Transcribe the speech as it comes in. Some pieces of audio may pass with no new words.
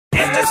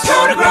It's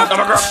Tony Grumps. I'm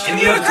a Grump. And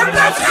you're Grumps.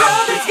 Let's go.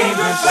 It's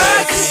GameGrumps.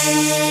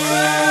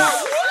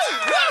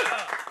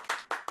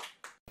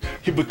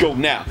 Here we go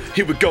now.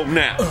 Here we go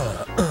now.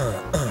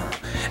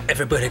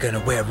 Everybody gonna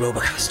wear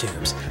robot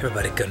costumes.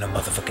 Everybody gonna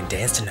motherfucking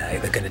dance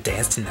tonight. They're gonna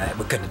dance tonight.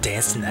 We're gonna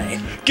dance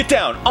tonight. Get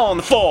down on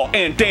the floor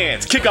and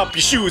dance. Kick up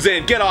your shoes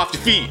and get off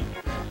your feet.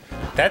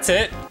 That's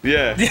it.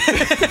 Yeah.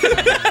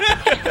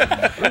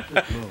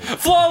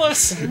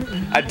 Flawless.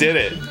 I did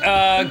it.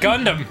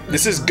 Gundam.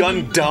 This is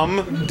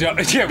Gundam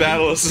Yeah,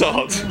 Battle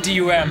Assault.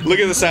 D-U-M. Look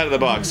at the side of the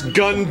box.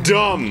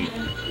 Gundam.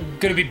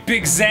 Gonna be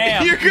Big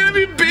Zam. You're gonna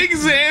be Big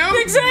Zam?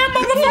 Big Zam,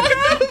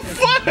 motherfucker! What the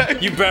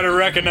fuck? You better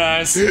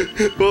recognize.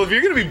 Well, if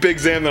you're gonna be Big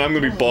Zam, then I'm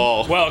gonna be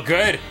Ball. Well,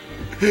 good.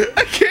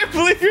 I can't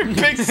believe you're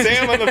Big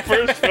Sam on the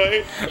first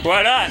fight.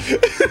 Why not?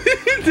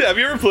 Have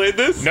you ever played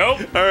this?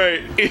 Nope.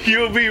 Alright,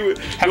 you'll be...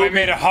 Have I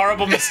made a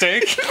horrible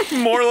mistake?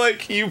 More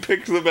like you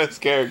picked the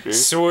best character.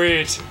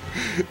 Sweet.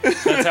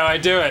 That's how I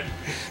do it.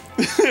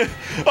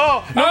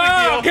 Oh, no big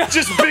deal. God.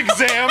 Just Big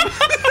Zam.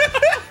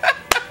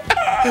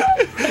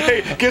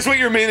 Hey, guess what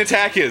your main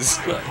attack is?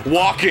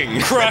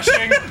 Walking.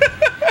 Crushing.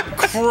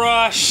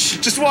 Crush.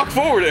 Just walk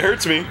forward, it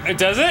hurts me.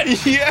 Does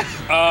it? Yeah.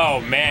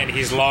 Oh, man,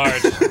 he's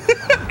large.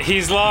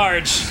 He's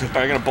large. Alright,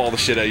 I'm gonna ball the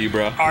shit out of you,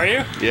 bro. Are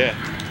you? Yeah.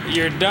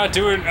 You're not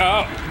doing...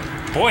 Oh.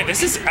 Boy,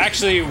 this is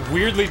actually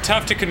weirdly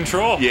tough to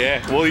control.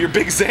 Yeah, well, you're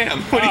Big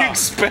Zam. What do you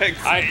expect?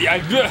 I'm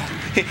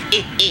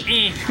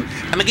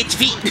gonna get your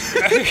feet.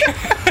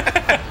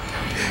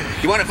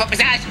 You want a foot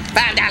massage?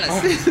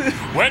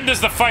 $5. When does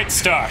the fight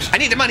start? I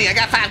need the money. I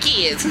got 5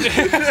 kids.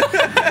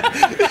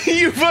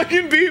 You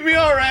fucking beat me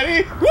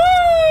already?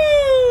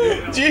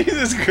 Woo!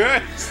 Jesus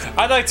Christ.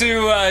 I'd like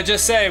to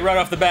just say right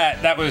off the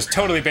bat, that was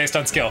totally based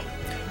on skill.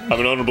 I'm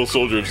an honorable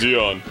soldier of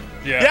Zeon.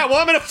 Yeah. Well,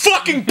 I'm in a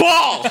fucking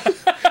ball!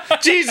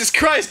 Jesus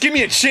Christ, give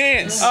me a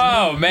chance!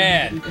 Oh,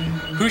 man.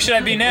 Who should I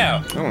be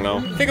now? I don't know.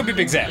 I think I'll be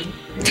Big Zam.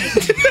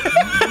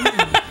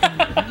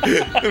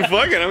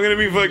 Fuck it, I'm gonna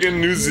be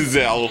fucking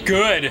Nuzizel.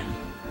 Good.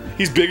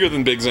 He's bigger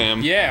than Big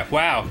Zam. Yeah,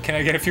 wow. Can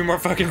I get a few more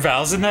fucking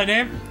vowels in that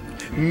name?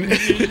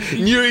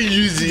 You're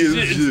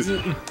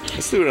Nuzizel.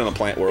 Let's do it on the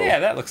plant world. Yeah,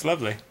 that looks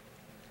lovely.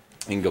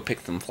 You can go pick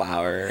some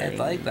flowers. I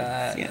like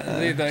that.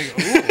 Yeah.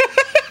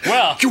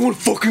 Well, You wanna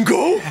fucking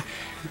go?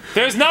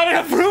 there's not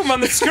enough room on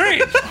the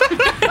screen.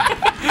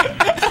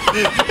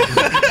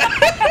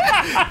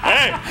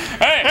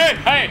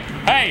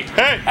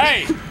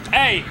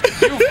 Hey,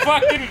 you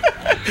fucking...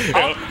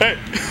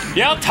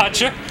 Yeah, I'll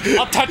touch you.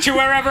 I'll touch you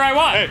wherever I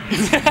want.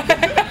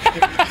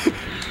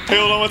 Hey,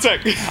 hold on one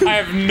sec. I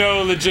have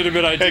no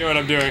legitimate idea what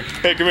I'm doing.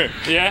 Hey, come here.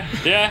 Yeah?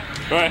 Yeah?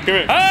 What? Come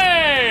here.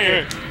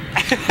 Hey!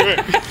 Come here.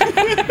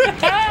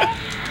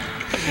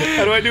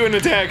 How do I do an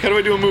attack? How do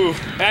I do a move?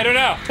 I don't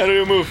know. How do I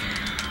do a move?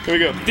 Here we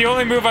go. The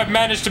only move I've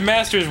managed to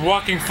master is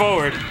walking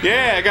forward.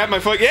 Yeah, I got my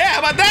fuck. Yeah, how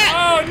about that?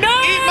 Oh,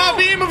 no! Eat my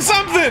beam of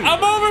something!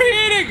 I'm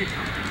overheating!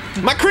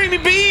 My creamy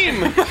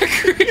beam!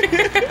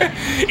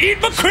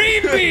 Eat my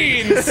cream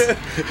beans!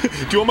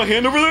 Do you want my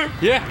hand over there?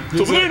 Yeah.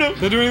 It's over there now.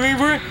 Not doing anything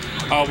for it?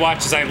 Oh,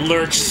 watch as I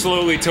lurch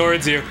slowly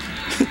towards you.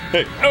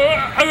 Hey.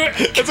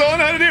 That's all I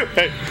know how to do.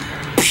 Hey.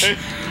 Hey.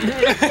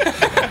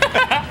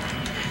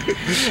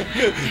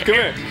 Come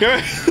here. Come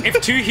here. If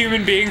 2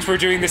 human beings were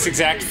doing this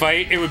exact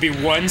fight, it would be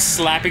one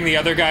slapping the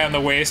other guy on the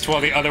waist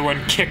while the other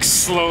one kicks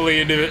slowly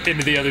into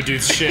the other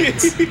dude's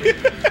shins.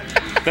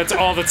 That's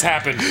all that's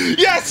happened.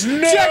 Yes!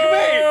 No!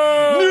 Checkmate!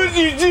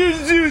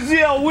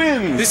 Nuzi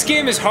wins! This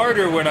game is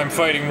harder when I'm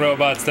fighting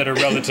robots that are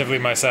relatively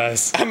my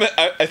size.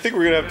 I think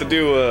we're gonna have to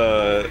do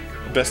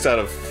best out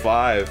of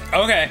 5.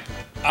 Okay,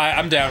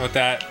 I'm down with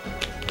that.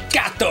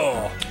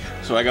 Gato!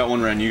 So I got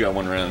 1 round, you got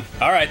 1 round.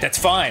 Alright, that's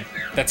fine.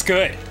 That's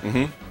good.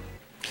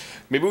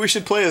 Maybe we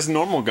should play as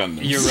normal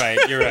Gundams. You're right,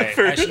 you're right.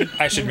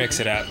 I should mix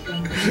it up.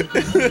 I'm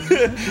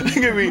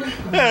gonna be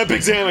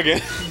Big Zam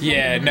again.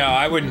 Yeah, no,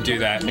 I wouldn't do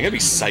that. I'm gonna be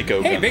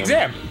Psycho Hey, Gundam. Big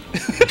Zam!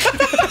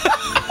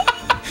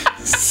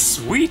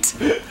 Sweet!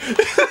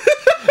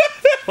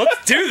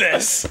 Let's do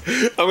this!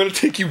 I'm gonna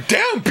take you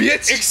down,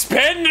 bitch!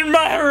 Expanding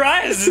my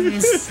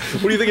horizons!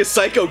 What do you think of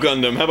Psycho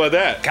Gundam? How about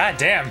that? God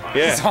damn,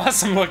 Yeah. it's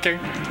awesome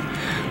looking.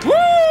 Woo!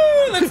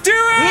 Let's do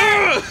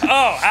it!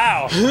 Oh,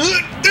 ow.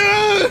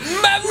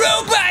 My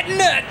robot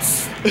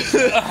nuts!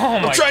 Oh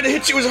my... I'm trying to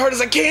hit you as hard as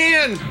I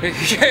can!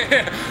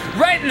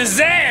 Right in the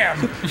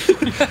Zam!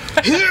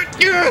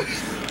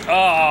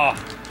 Oh,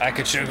 I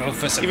could sure go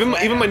for some...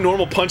 Even my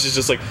normal punch is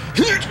just like...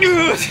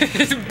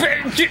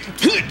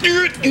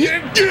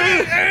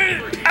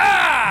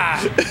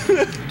 Ah!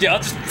 Yeah, I'll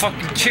just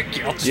fucking kick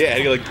you. Yeah,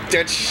 you're like,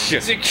 that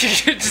shit.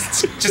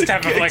 just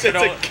have a, like It's an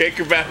a old... kick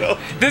battle.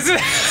 This is...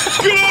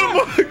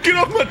 Get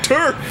off my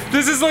turf!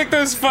 This is like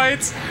those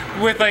fights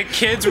with like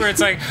kids where it's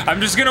like, I'm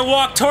just gonna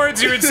walk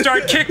towards you and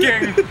start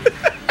kicking.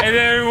 And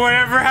then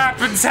whatever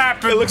happens,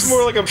 happens. It looks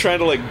more like I'm trying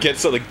to like get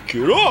something.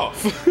 Get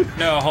off!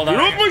 No, hold on.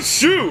 Get off my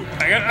shoe!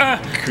 I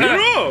got... Get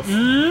off!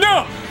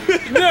 No!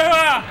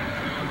 No!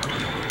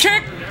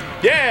 Kick!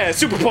 Yeah,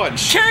 super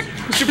punch! Kick!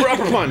 Super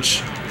upper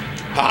punch!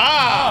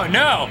 Ha! Oh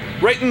no!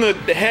 Right in the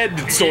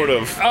head, sort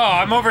of. Oh,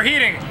 I'm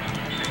overheating.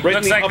 Right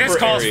Looks in the like this upper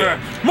calls area.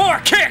 for more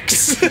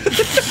kicks!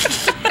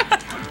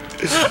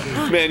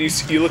 Man,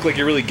 you look like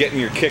you're really getting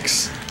your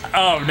kicks.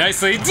 Oh,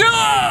 nicely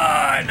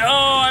done!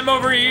 Oh, I'm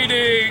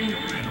overeating!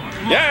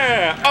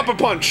 Yeah, upper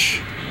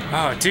punch,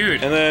 Oh,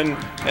 dude. and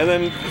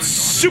then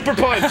super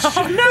punch.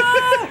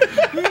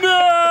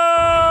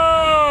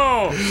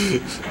 No!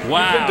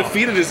 Wow. You've been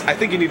defeated. I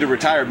think you need to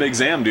retire Big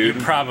Zam, dude.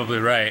 Probably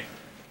right.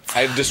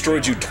 I've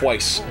destroyed you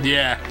twice.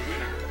 Yeah.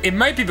 It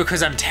might be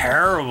because I'm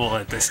terrible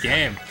at this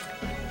game.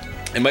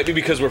 It might be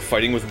because we're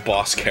fighting with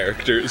boss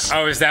characters.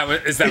 Oh, is that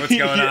what's going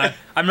Yeah. on?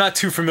 I'm not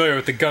too familiar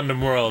with the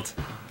Gundam world.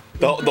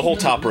 The whole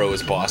top row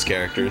is boss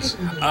characters.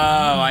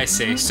 Oh, I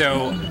see.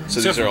 So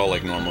These are all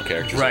like normal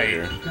characters right.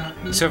 right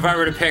here. So if I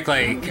were to pick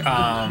like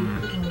I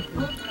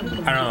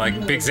don't know,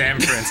 like Big Zam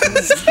for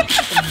instance.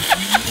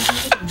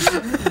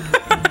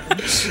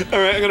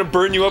 Alright, I'm gonna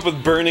burn you up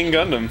with burning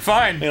Gundam.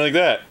 Fine. Ain't like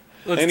that.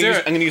 Let's do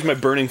it. I'm gonna use my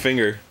burning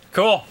finger.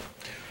 Cool.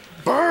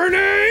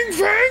 Burning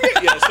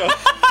finger! Yeah, so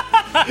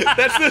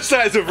that's the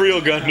size of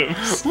real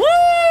Gundams.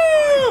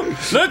 Woo!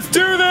 Let's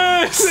do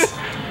this!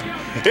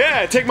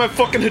 Yeah, take my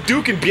fucking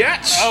Hadouken,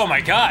 biatch! Oh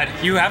my god,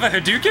 you have a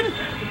Hadouken?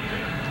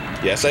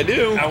 Yes, I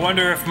do. I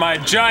wonder if my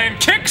giant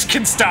kicks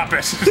can stop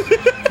it.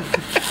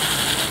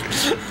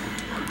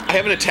 I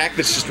have an attack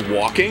that's just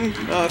walking.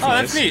 Oh, that's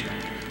nice. That's neat.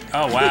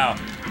 Oh wow.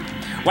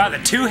 Wow, the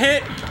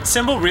 2-hit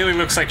symbol really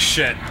looks like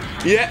shit.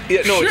 Yeah,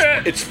 no,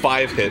 Shit. it's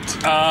 5 hit.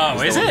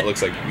 Oh, is It it?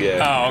 looks like,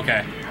 yeah. Oh,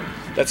 okay.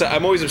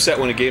 I'm always upset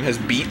when a game has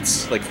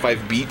beats, like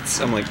 5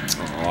 beats. I'm like,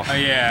 Oh oh,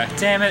 yeah,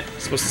 damn it.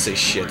 supposed to say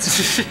shit.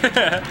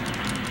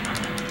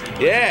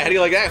 Yeah, how do you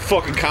like that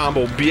fucking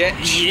combo,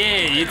 bitch?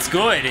 Yeah, it's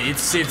good.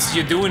 It's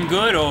you're doing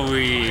good over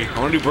here. I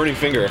want to do burning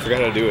finger. I forgot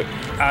how to do it.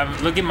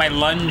 Look at my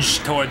lunge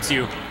towards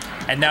you.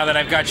 And now that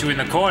I've got you in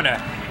the corner,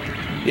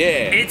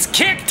 Yeah. it's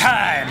kick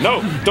time!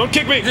 No, don't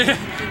kick me.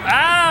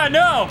 Ah,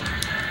 no!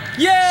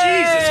 Yeah!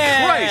 Jesus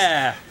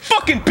Christ.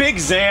 Fucking Big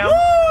Zam.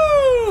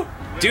 Woo!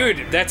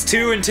 Dude, that's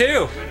 2 and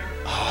 2.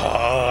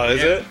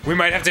 Is it? We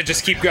might have to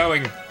just keep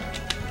going.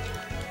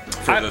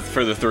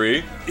 For the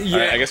 3?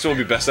 Yeah. I guess it will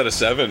be best out of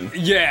 7.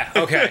 Yeah,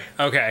 okay,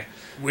 okay.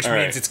 Which All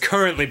means right. it's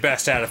currently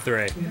best out of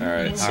 3.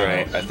 Alright, so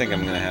right. I think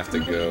I'm gonna have to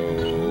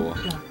go.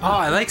 Oh,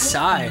 I like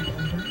Sai.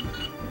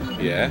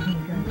 Yeah?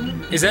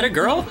 Is that a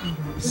girl?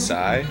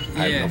 Sai?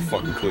 I Yeah. have no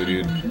fucking clue,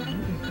 dude.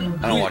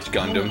 I don't watch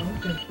Gundam.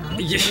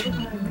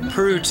 Yeah.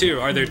 Peru too.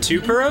 Are there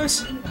 2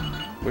 Peros?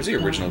 Where's the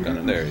original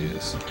Gundam? There he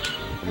is.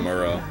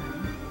 Muro.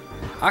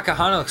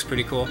 Akahana looks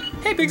pretty cool.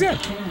 Hey, Big Zed.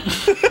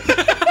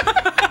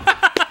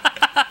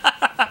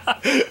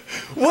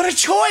 What a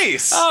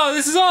choice! Oh,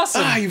 this is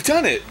awesome. Ah, you've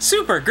done it!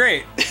 Super,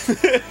 great.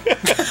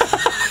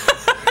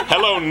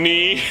 Hello,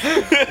 knee.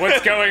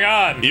 What's going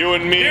on? You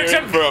and me Here's are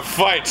in a- for a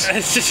fight.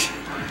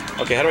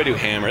 Okay, how do I do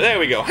hammer? There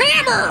we go.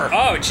 Hammer!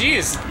 Oh,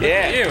 jeez. Look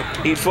at you.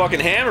 Yeah. Eat fucking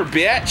hammer,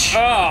 bitch.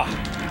 Oh.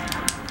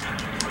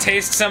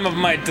 Taste some of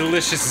my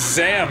delicious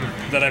Zam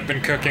that I've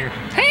been cooking.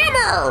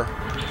 Hammer!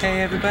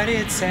 Hey, everybody,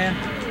 it's Sam.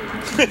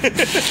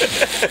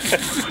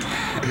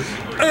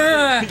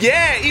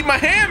 Yeah, eat my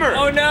hammer!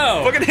 Oh,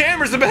 no. Fucking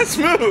hammer's the best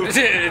move!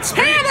 It's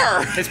pretty,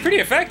 Hammer! It's pretty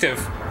effective.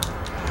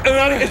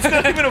 It's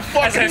not even a As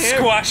fucking I hammer.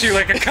 squash you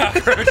like a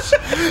cockroach.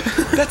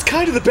 That's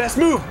kind of the best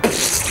move.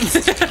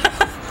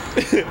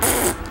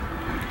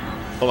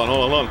 hold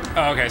on.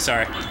 Oh, okay,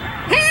 sorry.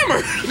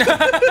 Hammer!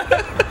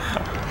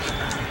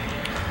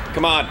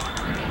 Come on.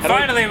 How do I-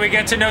 Finally, we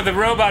get to know the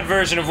robot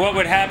version of what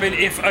would happen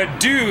if a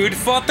dude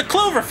fought the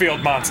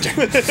Cloverfield monster.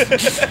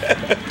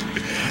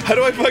 How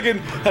do I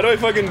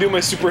fucking do my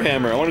super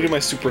hammer? I want to do my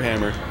super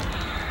hammer.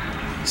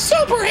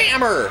 Super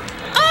hammer!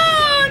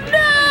 Oh,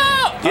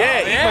 no!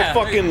 Yeah, Oh, eat my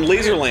fucking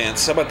laser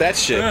lance. How about that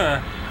shit?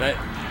 I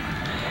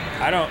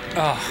don't.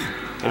 Oh.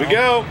 Here we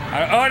go.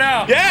 Oh,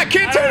 no. Yeah,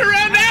 can't turn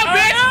around now, Oh,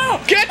 bitch! no!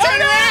 Can't turn Oh,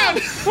 no!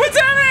 around! What's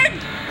happening?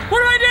 What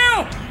do I do?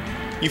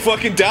 You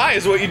fucking die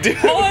is what you do.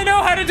 All I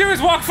know how to do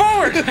is walk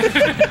forward.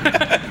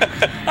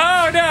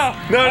 Oh, no.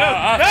 No, no.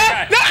 Oh,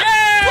 No!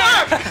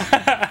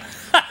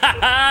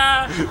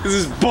 This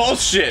is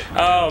bullshit.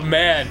 oh,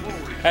 man.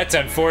 That's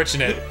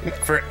unfortunate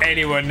for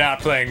anyone not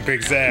playing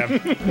Big Zam.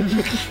 Whew.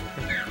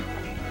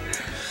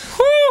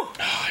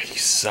 Oh, you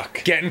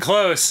suck. Getting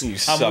close. You I'm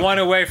suck. 1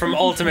 away from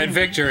ultimate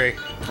victory.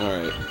 All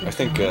right, I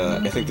think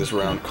this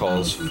round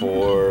calls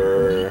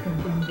for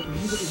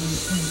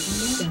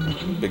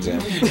Big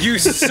Zam. You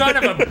son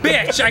of a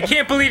bitch! I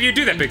can't believe you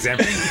do that, Big Zam.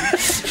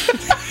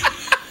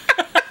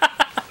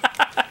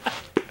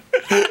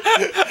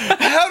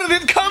 How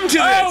did it come to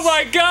this? Oh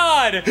my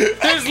god!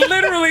 There's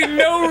literally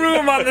no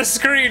room on the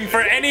screen for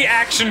any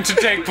action to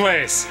take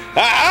place.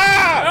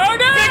 Ah! Oh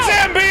no! Big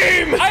Zam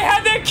beam! I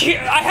had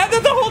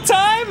that the whole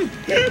time?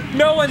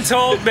 No one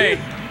told me.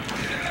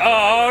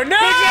 Oh no!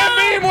 Big Zam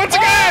beam once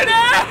again! Oh,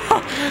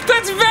 no!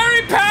 That's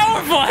very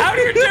powerful! How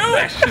do you do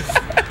it?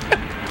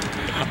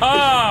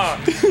 Oh,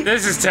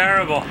 this is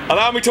terrible.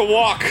 Allow me to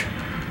walk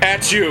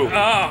at you.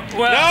 Oh,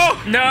 well.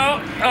 No!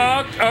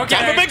 Oh, okay.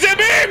 Time for Big Zam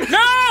beam!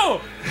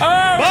 No!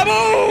 Oh,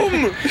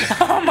 Ba-boom!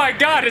 oh my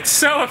god, it's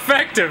so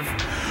effective.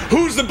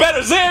 Who's the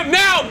better Zam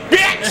now,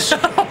 bitch?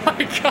 Oh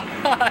my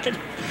god.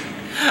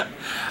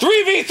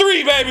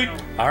 3v3, baby.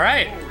 All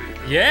right.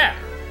 Yeah.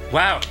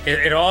 Wow.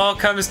 It all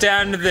comes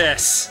down to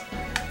this.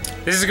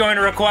 This is going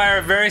to require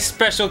a very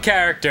special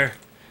character,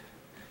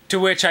 to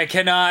which I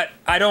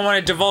don't want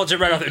to divulge it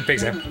right off the Big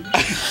Zam.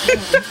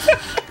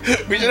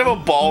 We should have a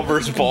ball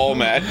versus ball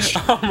match.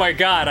 Oh my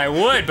god, I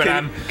would, but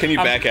Can you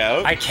back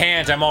out? I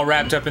can't. I'm all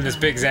wrapped up in this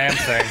Big Zam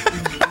thing.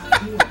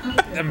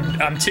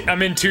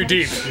 I'm in too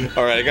deep.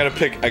 All right, I gotta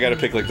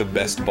pick like the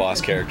best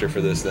boss character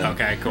for this then.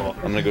 Okay, cool.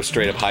 I'm gonna go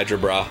straight up Hydra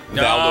Bra.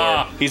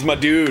 Valdor. He's my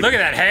dude. Look at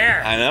that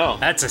hair. I know.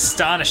 That's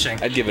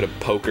astonishing. I'd give it a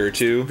poker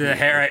too. The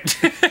hair it's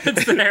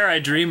the hair I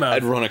dream of.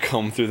 I'd run a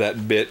comb through that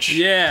bitch.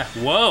 Yeah.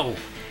 Whoa.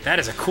 That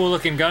is a cool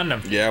looking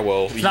Gundam. Yeah,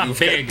 well, It's not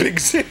big. Big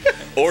Zam.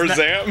 Or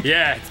Zam.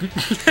 Yeah.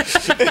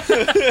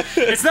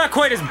 It's not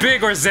quite as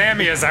big or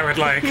zammy as I would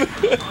like.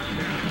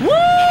 Woo!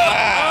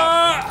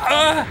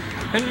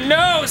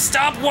 No!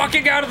 Stop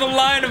walking out of the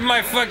line of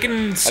my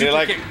fucking super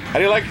How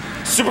do you like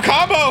super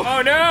combo?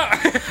 Oh no!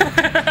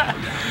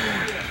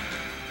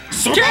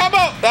 Super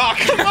combo! Oh,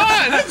 come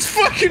on! That's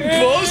fucking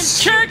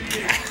bullshit!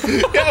 Kick!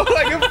 Yo,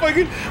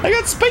 I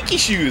got spiky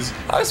shoes.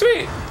 Oh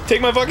sweet!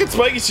 Take my fucking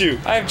spiky shoe.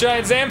 I have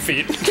giant Zam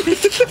feet.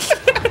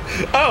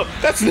 Oh,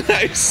 that's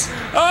nice.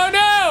 Oh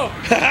no!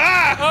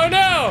 Ha Oh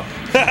no!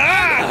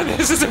 ha!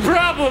 This is a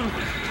problem.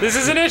 This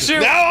is an issue.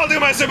 Now I'll do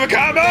my super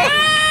combo!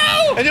 No!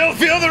 And you'll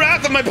feel the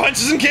wrath of my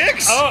punches and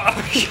kicks! Oh,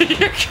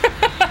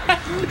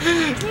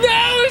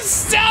 no!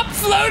 Stop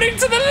floating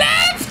to the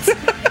left!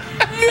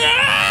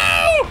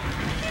 No!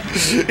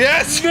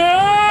 Yes! No!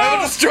 I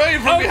will destroy you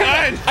from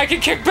behind! I can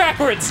kick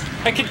backwards.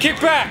 I can kick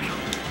back.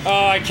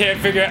 Oh, I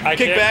can't figure it.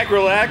 Kick back,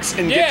 relax,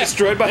 and get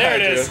destroyed by there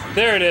Hydra. It is.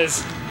 There it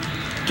is.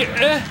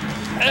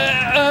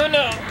 Oh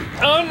no.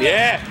 Oh no.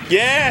 Yeah!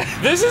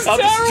 I'll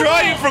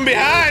destroy you from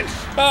behind!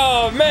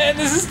 Oh man,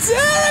 this is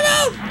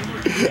terrible!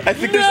 I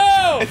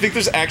think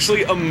there's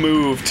actually a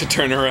move to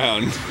turn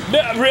around.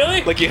 No,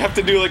 really? Like you have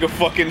to do like a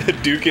fucking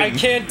Hadouken. I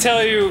can't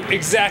tell you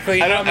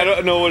exactly. I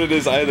don't know what it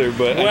is either,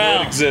 but I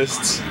know it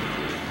exists.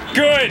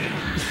 Good.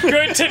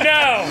 Good to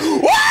know.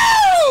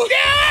 Woo!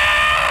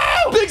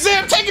 No! Big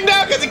Zam taken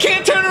down because he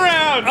can't turn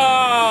around.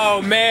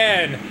 Oh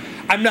man,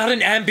 I'm not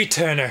an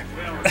ambi-turner.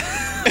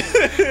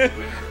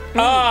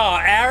 Oh,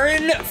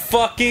 Aaron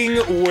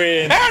fucking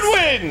wins. Aaron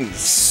wins!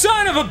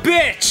 Son of a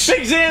bitch!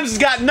 Big Zam's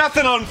got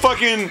nothing on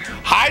fucking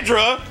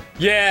Hydra.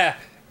 Yeah,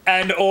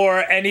 and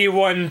or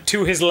anyone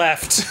to his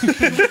left.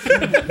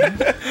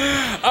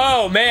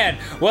 Oh man,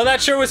 well that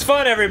sure was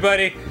fun,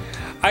 everybody.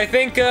 I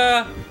think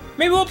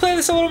maybe we'll play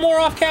this a little more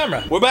off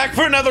camera. We're back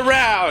for another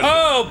round.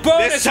 Oh,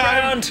 bonus This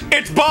time, round!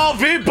 it's ball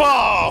v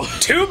ball.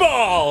 2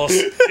 balls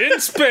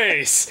in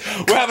space.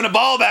 We're having a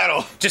ball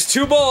battle. Just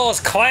 2 balls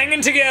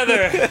clanging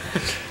together.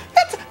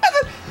 That's a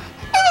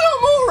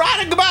little more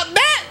erotic about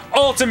that.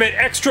 Ultimate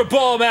extra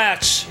ball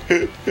match.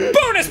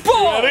 Bonus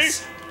balls. Ready?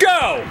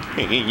 Go.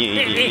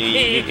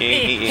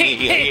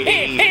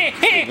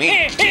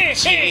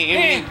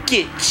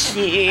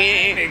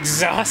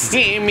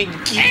 Exhausting.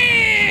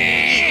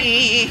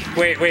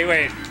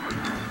 Wait.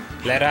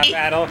 Let our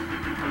battle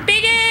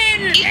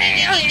begin.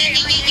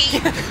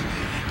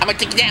 I'm gonna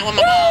take you down with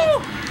my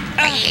ball.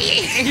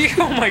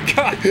 Oh my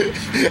god.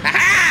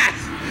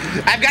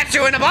 I've got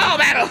you in a ball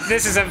battle.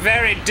 This is a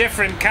very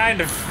different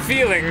kind of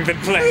feeling than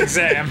playing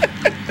Zam.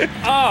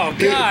 Oh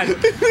god.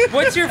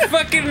 What's your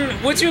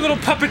little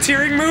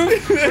puppeteering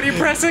move? What are you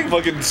pressing?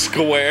 Fucking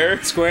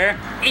square. Square.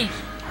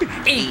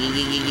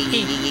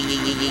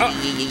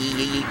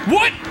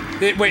 What?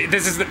 Wait,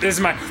 this is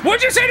my.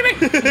 What'd you say to me?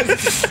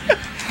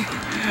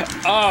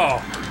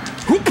 Oh.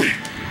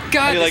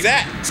 God. How do you like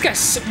that? This guy.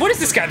 What is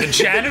this guy? The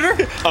janitor?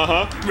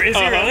 Is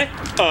he really?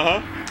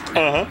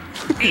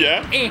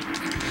 Yeah.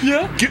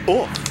 Yeah. Get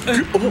off.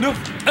 Get off. No.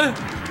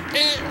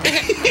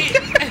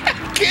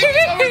 Get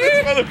off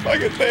this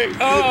motherfucking thing.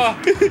 Oh.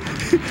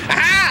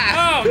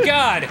 Oh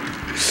God.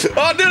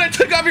 Oh, dude, I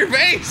took off your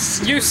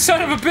face. You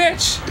son of a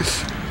bitch.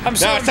 I'm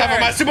so Now it's time for my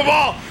embarrassed. Super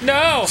Ball.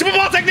 No. Super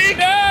Ball technique.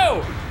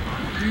 No.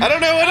 I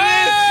don't know what it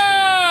is.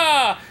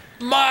 Ah!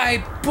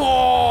 My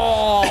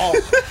ball.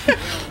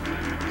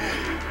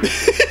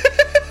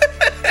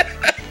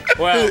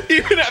 Well,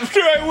 Even after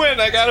I win,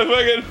 I gotta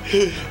fucking.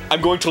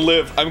 I'm going to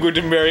live. I'm going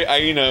to marry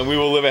Aina, and we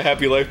will live a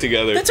happy life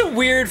together. that's a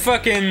weird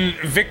fucking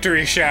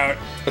victory shout.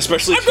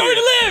 Especially I'm going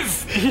to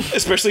live.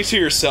 Especially to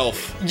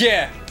yourself.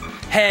 Yeah.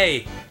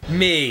 Hey,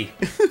 me.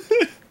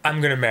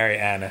 I'm gonna marry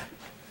Anna,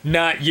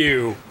 not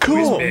you.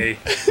 Cool. Who's me?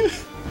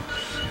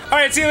 All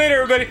right. See you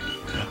later, everybody.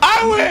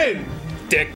 I win. Dick.